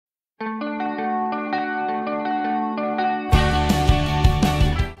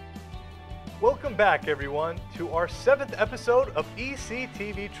back, everyone, to our 7th episode of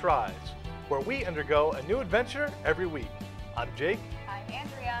ECTV Tries, where we undergo a new adventure every week. I'm Jake. I'm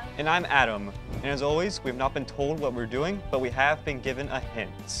Andrea. And I'm Adam. And as always, we've not been told what we're doing, but we have been given a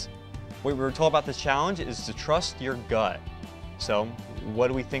hint. What we were told about this challenge is to trust your gut. So, what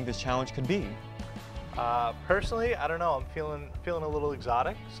do we think this challenge could be? Personally, I don't know. I'm feeling a little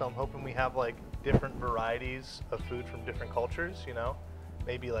exotic, so I'm hoping we have like different varieties of food from different cultures. You know,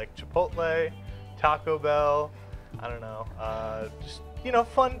 maybe like Chipotle, Taco Bell. I don't know. Just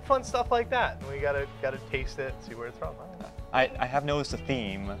fun stuff like that. And we gotta taste it, see where it's from. I have noticed a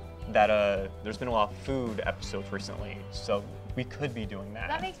theme that there's been a lot of food episodes recently, so we could be doing that.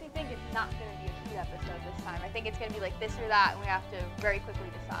 That makes me think it's not going to be a food episode this time. I think it's going to be like this or that, and we have to very quickly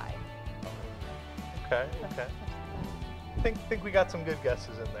decide. Okay. Think we got some good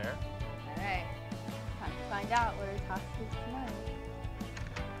guesses in there. All right. Time to find out what our task is tonight.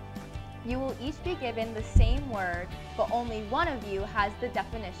 You will each be given the same word, but only one of you has the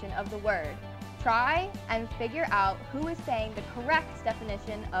definition of the word. Try and figure out who is saying the correct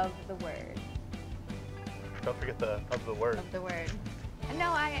definition of the word. Don't forget the word. Of the word. And no,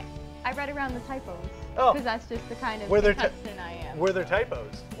 I read around the typos. Oh. Because that's just the kind of contestant I am. Were there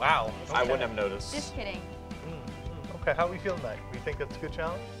typos? Wow, Okay. I wouldn't have noticed. Just kidding. Okay, how are we feeling tonight? We think that's a good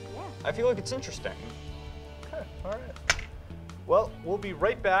challenge? Yeah. I feel like it's interesting. Okay, all right. Well, we'll be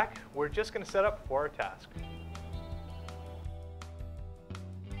right back. We're just going to set up for our task.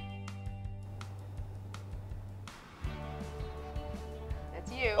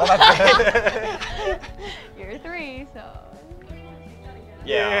 That's you. Oh, that's right. You're 3, so.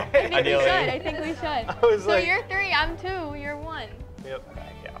 Yeah, I think ideally. I think we should. was So like- you're 3, I'm 2, you're 1. Yep.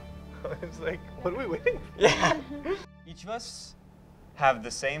 Yeah. It's like, what are we waiting for? Yeah. Each of us have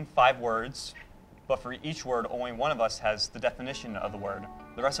the same 5 words, but for each word, only one of us has the definition of the word.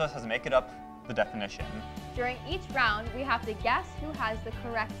 The rest of us has to make it up the definition. During each round, we have to guess who has the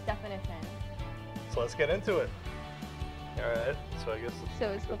correct definition. So let's get into it. All right, so I guess.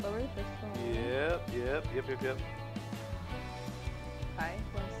 So it's flip over the first one. Yep. Okay,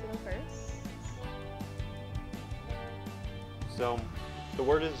 who wants to go first? So, the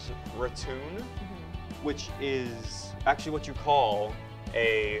word is ratoon, which is actually what you call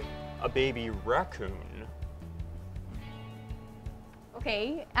a baby raccoon.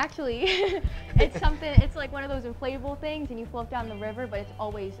 Okay, actually, it's like one of those inflatable things and you float down the river, but it's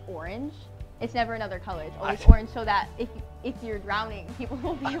always orange. It's never another color, it's always orange, so that if you're drowning, people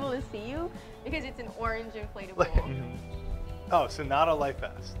won't be able to see you because it's an orange inflatable. Oh, so not a life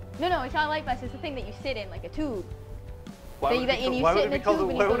vest. No, it's not a life vest, it's a thing that you sit in, like a tube. Why would it be called a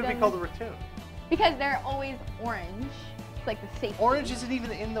ratoon? Because they're always orange. It's like the safety. Orange isn't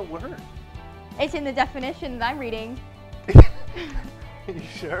even in the word. It's in the definition that I'm reading. Are you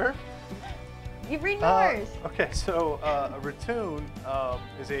sure? You read yours. Okay, so a ratoon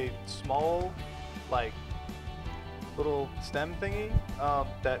is a small, like, little stem thingy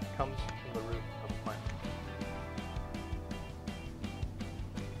that comes from the root of a plant.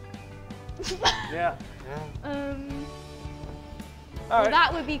 Yeah. All right.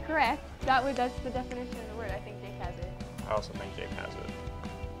 That would be correct. That's the definition of the word. I think Jake has it. I also think Jake has it.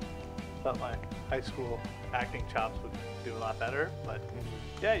 Thought my high school acting chops would do a lot better, but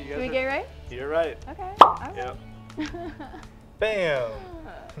yeah, you guys. Did we get it right? You're right. Okay. All right. Yep. Bam.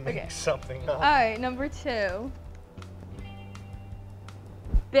 Okay. Make something up. All right, number 2.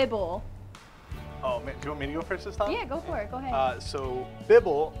 Bibble. Oh, man, do you want me to go first this time? Yeah, go for it. Go ahead. So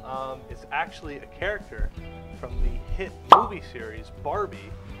Bibble is actually a character from the hit movie series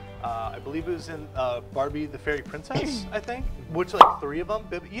Barbie. I believe it was in Barbie the Fairy Princess, I think, which like 3 of them.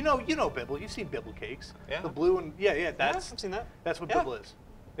 Bibble, you know Bibble. You've seen Bibble cakes. Yeah. The blue and I've seen that. That's what Yeah. Bibble is.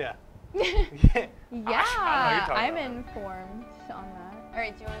 Yeah. Yeah, talking I'm about. informed on that. All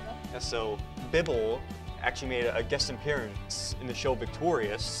right, do you want to go? Yeah, so Bibble actually made a guest appearance in the show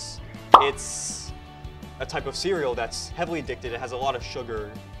Victorious. It's a type of cereal that's heavily addicted. It has a lot of sugar,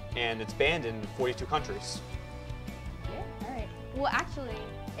 and it's banned in 42 countries. Yeah, all right. Well, actually,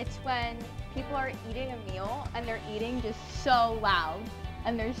 it's when people are eating a meal and they're eating just so loud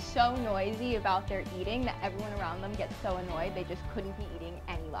and they're so noisy about their eating that everyone around them gets so annoyed they just couldn't be eating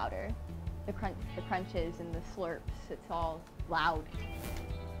any louder. The crunches and the slurps, it's all loud.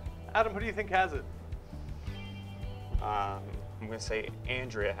 Adam, who do you think has it? I'm gonna say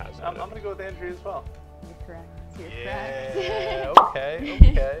Andrea has it. I'm gonna go with Andrea as well. You're correct. You're Yeah. correct.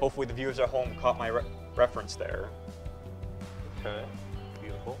 Okay. Hopefully the viewers at home caught my reference there. Okay.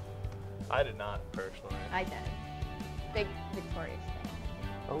 Beautiful. I did not personally. I did. Big Victorious thing.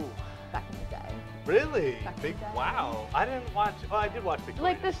 Oh. back in the day. Really? Back in Big, the day. wow. I didn't watch, well, I did watch Big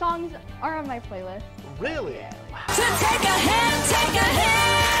Like the Boys. songs are on my playlist. Really? Yeah, like, To take a hand, take a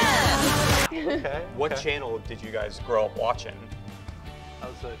hand. Okay. What okay. channel did you guys grow up watching? I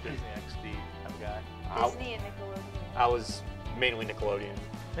was a Disney XD kind of guy. Disney and Nickelodeon. I was mainly Nickelodeon.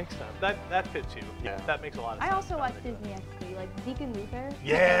 Makes sense. That fits you. Yeah. That makes a lot of I sense. also now watch that I think Disney XD, like Zeke and Luther.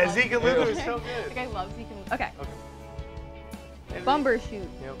 Yeah, I love Zeke and Luther is so good. Like I love Zeke and Luther. Okay. Okay. Bumbershoot.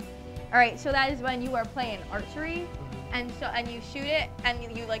 Yep. All right, so that is when you are playing archery, and you shoot it, and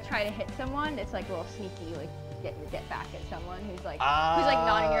you like try to hit someone. It's like a little sneaky, like get back at someone who's like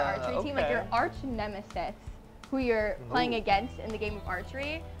not in your archery team, like your arch nemesis, who you're playing against in the game of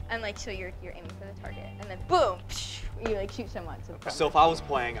archery, and like so you're aiming for the target, and then boom, you like shoot someone. So if I was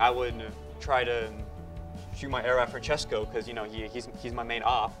playing, I would try to shoot my arrow at Francesco because you know he's my main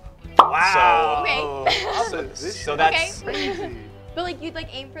op. Wow. Okay. So that's crazy. But like you'd like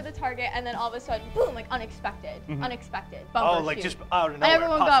aim for the target, and then all of a sudden, boom, like unexpected, unexpected. Bumper Oh, like shoot. just out of And nowhere.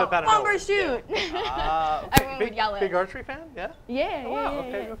 everyone pops go, up out of bumper nowhere. shoot. Yeah. Everyone big, would yell it. Big archery fan? Yeah? Yeah, Oh, wow, yeah,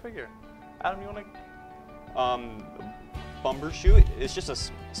 okay, yeah. go figure. Adam, you want to? Bumbershoot. It's just a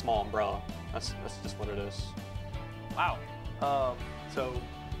small umbrella. That's just what it is. Wow. So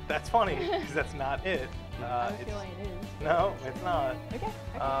that's funny because that's not it. I have a It's, feeling it is. no, it's not. Okay.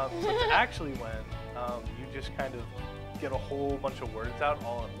 So it's actually when you just kind of get a whole bunch of words out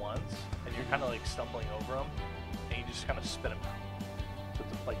all at once, and you're kind of like stumbling over them, and you just kind of spit them out. So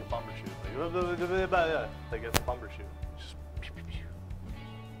it's like a bumper shoot, like a bumper shoot. Just pew, pew,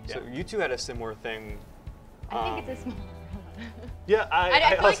 pew. So you two had a similar thing. I think it's a small umbrella. Yeah, I feel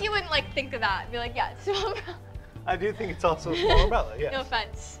like also- you wouldn't like think of that. Be like, yeah, it's a small umbrella. I do think it's also a small umbrella. Yes. No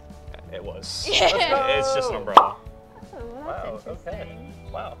offense. It was. Yeah. Let's go. It's just an umbrella. Oh, well, Wow. that's interesting.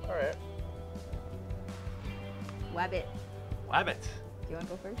 Okay. Wow. All right. Wabbit. Wabbit. Do you want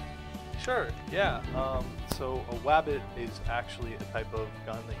to go first? Sure, yeah. So a wabbit is actually a type of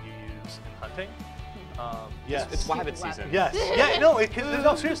gun that you use in hunting. Yes. It's wabbit Wabbit. season. Yes. Yeah. No.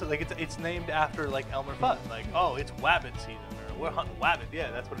 No. Seriously. Like it's named after like Elmer Fudd. Like it's wabbit season or we're hunting wabbit. Yeah,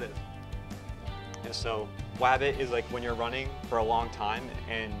 that's what it is. And so wabbit is like when you're running for a long time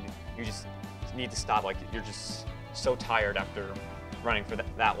and you just need to stop. Like you're just so tired after running for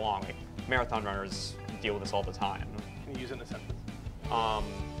that long. Like marathon runners deal with this all the time. Can you use it in a sentence?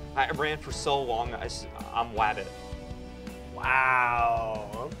 I ran for so long. I'm wabbit. Wow.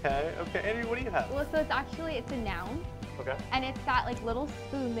 Okay. Okay. Andrew, what do you have? Well, so it's a noun, Okay. and it's that like little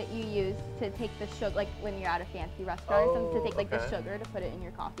spoon that you use to take the sugar, like when you're at a fancy restaurant or something, to take like the okay. sugar to put it in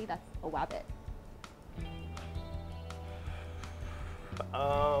your coffee. That's a wabbit.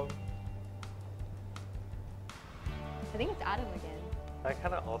 I I think it's Adam again.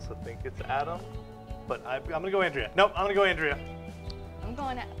 kind of also think it's Adam, but I'm gonna go Andrea. Nope. I'm gonna go Andrea. I'm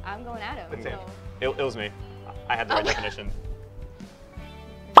going Adam. It's So. Andrew. It was me. I had the right definition.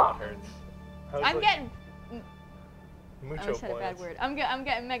 That hurts. I was I'm like, getting. I mucho almost said a bad points. word. I'm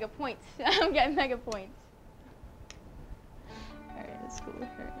getting mega points. I'm getting mega points. All right, that's cool. All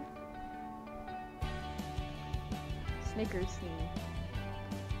right. Snickers snee.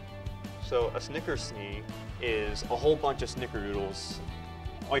 So a snickersnee is a whole bunch of snickerdoodles,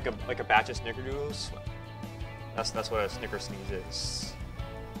 like a batch of snickerdoodles. That's what a snickersnee is.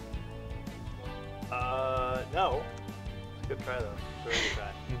 No. It's a good try though. Very good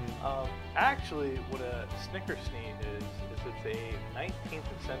try. Actually, what a snickersnee is it's a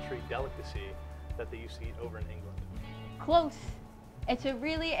 19th century delicacy that they used to eat over in England. Close.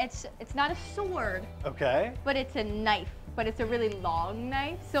 It's not a sword, Okay. but it's a knife. But it's a really long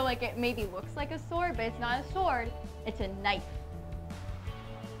knife, so like it maybe looks like a sword, but it's not a sword. It's a knife.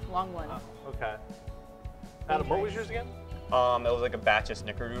 Long one. Oh, okay. Adam, what was yours again? It was like a batch of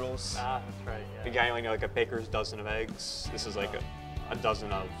snickerdoodles. Ah, that's right. You Yeah. got like a baker's dozen of eggs. This is like a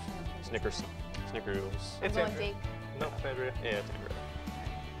dozen of snickerdoodles. It's going Andrea. Jake. Nope, Andrea. Yeah, it's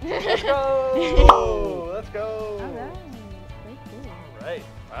Andrea. Let's go! Let's go! All right. Very cool. All right.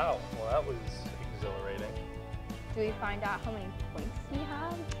 Wow. Well, that was exhilarating. Do we find out how many points we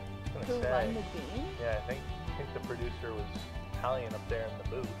have? I was Who gonna say. won the game? Yeah, I think the producer was tallying up there in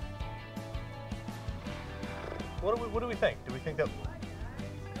the booth. What do we think? Do we think that?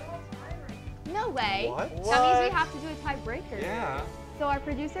 No way. What? That means What? we have to do a tiebreaker. Yeah. So our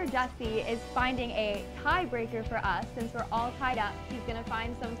producer Jessie is finding a tiebreaker for us. Since we're all tied up, she's gonna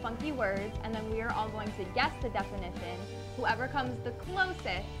find some funky words, and then we are all going to guess the definition. Whoever comes the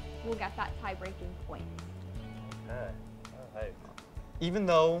closest will get that tie-breaking point. Okay. All right. Even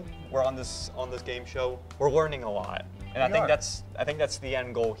though we're on this game show, we're learning a lot. And I think that's the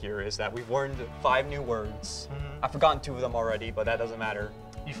end goal here is that we've learned 5 new words. I've forgotten 2 of them already, but that doesn't matter.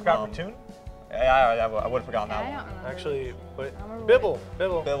 You forgot Ratoon? I would have forgotten Yeah, that I one. don't remember. Actually, but I remember Bibble. Ratoon.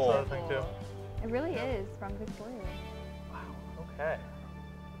 Bibble. Bibble. That's another thing too. It really is from Victoria. Okay. Alright,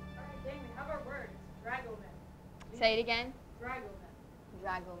 gang, we have our word. Dragoman. Say it again. Dragoman.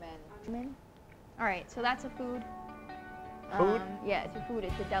 Dragoman. All right, so that's a food. Food? Yeah, it's a food.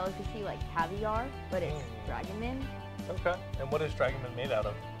 It's a delicacy like caviar, but it's dragoman, Okay. And what is Dragonman made out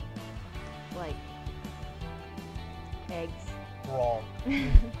of? like eggs. Wrong.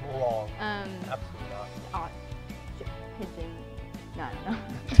 Wrong. Absolutely not. Pigeon. No, I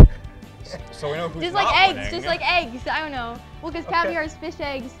don't know. So we know who's Just not like eggs. winning. Just like eggs. I don't know. Well, because Okay. caviar is fish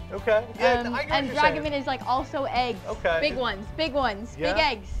eggs. Okay. Yeah, I get what And you're dragoman saying. is like also eggs. Okay. Big ones. Big ones. Yeah? Big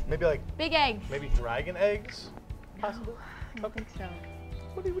eggs. Maybe like Big eggs. maybe dragon eggs, possibly. I don't think so.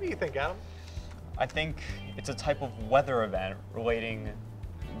 What do you think, Adam? I think it's a type of weather event relating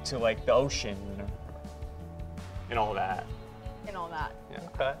to like the ocean and all that. And all that.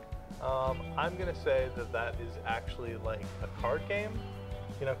 Okay. I'm gonna say that is actually like a card game.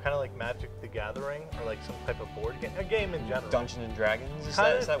 You know, kind of like Magic the Gathering or like some type of board game, a game in general. Dungeons and Dragons? Is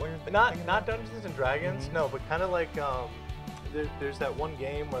Kinda- that what you're thinking? Not Dungeons and Dragons, no, but kind of like there's that one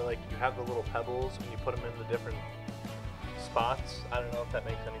game where like you have the little pebbles and you put them in the different spots. I don't know if that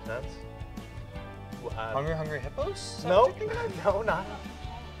makes any sense. Hungry Hippos? Is that No, what you're thinking of? no, not.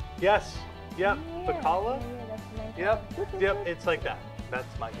 Yes. Yep. Bacala. that's nice. Yep. It's like that.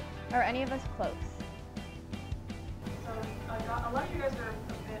 That's my game. Are any of us close? So a lot of you guys are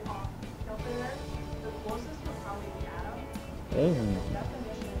a bit off kilter there. The closest would probably be Adam. The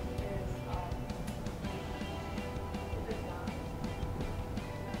definition is the line.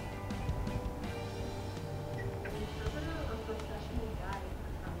 An interpreter or professional guide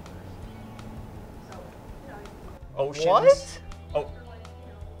for travelers. So, you know, Oceans? What? Oh,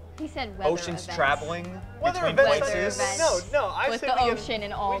 He said weather oceans events. traveling Weather between events. Weather places. events. No, I With said the we get- ocean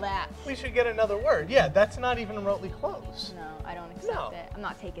and all we- that. We should get another word. Yeah, that's not even remotely close. No, I don't accept No. it. I'm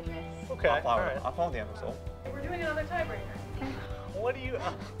not taking this. Okay. I'll All right. follow the end result. we're doing another tiebreaker. What do you?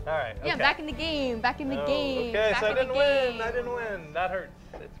 All right. Yeah, okay. back in the game. Back in the Oh, game. Okay, back so I in the didn't win. game. I didn't win. That hurts.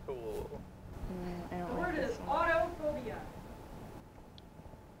 It's cool. I don't The like word this is one. autophobia.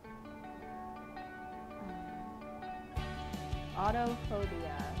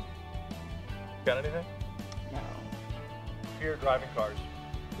 Autophobia. Got anything? No. Fear of driving cars.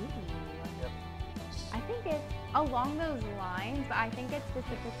 Ooh. Yep. I think it's along those lines, but I think it's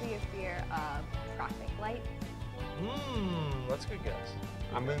specifically a fear of traffic lights. That's a good guess.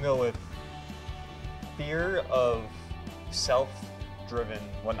 I'm gonna go with fear of self-driven.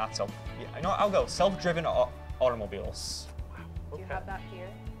 Well, not self. Yeah, no, I'll go self-driven automobiles. Do you have that fear?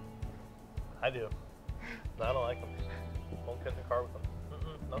 I do. No, I don't like them. Won't get in the car with them.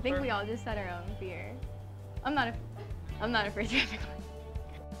 No, I think sir. we all just said our own fear. I'm not afraid of traffic lights.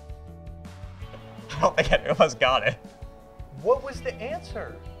 I don't think any of us got it. What was the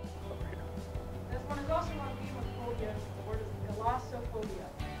answer? This one is also on theme with phobia. The word is glossophobia.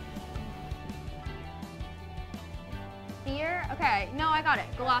 Fear? Okay, no, I got it.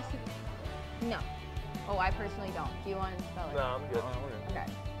 No. Oh, I personally don't. Do you want to spell it? No, I'm good. Okay.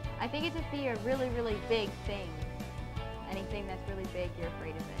 I think it's a fear of really, really big things. Anything that's really big, you're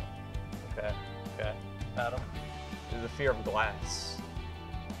afraid of it. Okay. Okay. Adam? The fear of glass.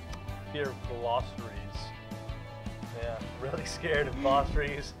 Fear of glossaries. Yeah, really scared of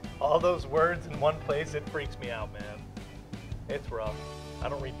glossaries. All those words in one place, it freaks me out, man. It's rough. I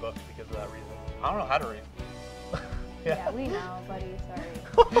don't read books because of that reason. I don't know how to read. Yeah, we know, buddy. Sorry.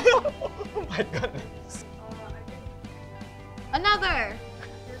 Oh my goodness. I think Another!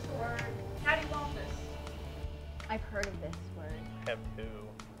 here's the word cattywampus. I've heard of this word. I have two.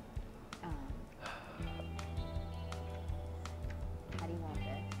 How do you want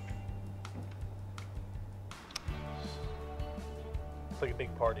this? It's like a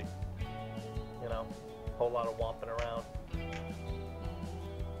big party. You know? Whole lot of whomping around.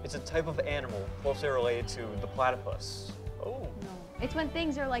 It's a type of animal closely related to the platypus. Oh. No. It's when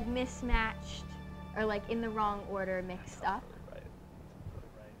things are like mismatched or like in the wrong order mixed up. Right.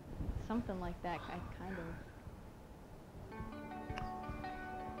 Right. Something like that, kind of.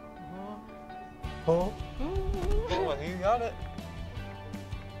 Oh. Oh, you got it.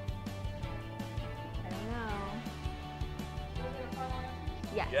 I don't know. Those are your final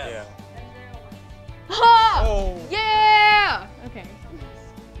answers? Yes. Yes. Andrea wins. Ha! Oh. Yeah! Okay.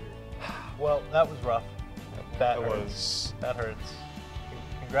 Well, that was rough. That It hurts. was. That hurts.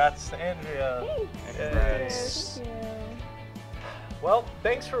 Congrats to Andrea. Congrats. Thank you. Well,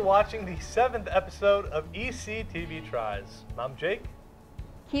 thanks for watching the 7th episode of ECTV Tries. I'm Jake.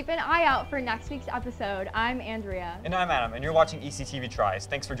 Keep an eye out for next week's episode. I'm Andrea. And I'm Adam, and you're watching ECTV Tries.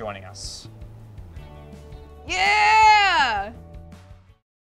 Thanks for joining us. Yeah!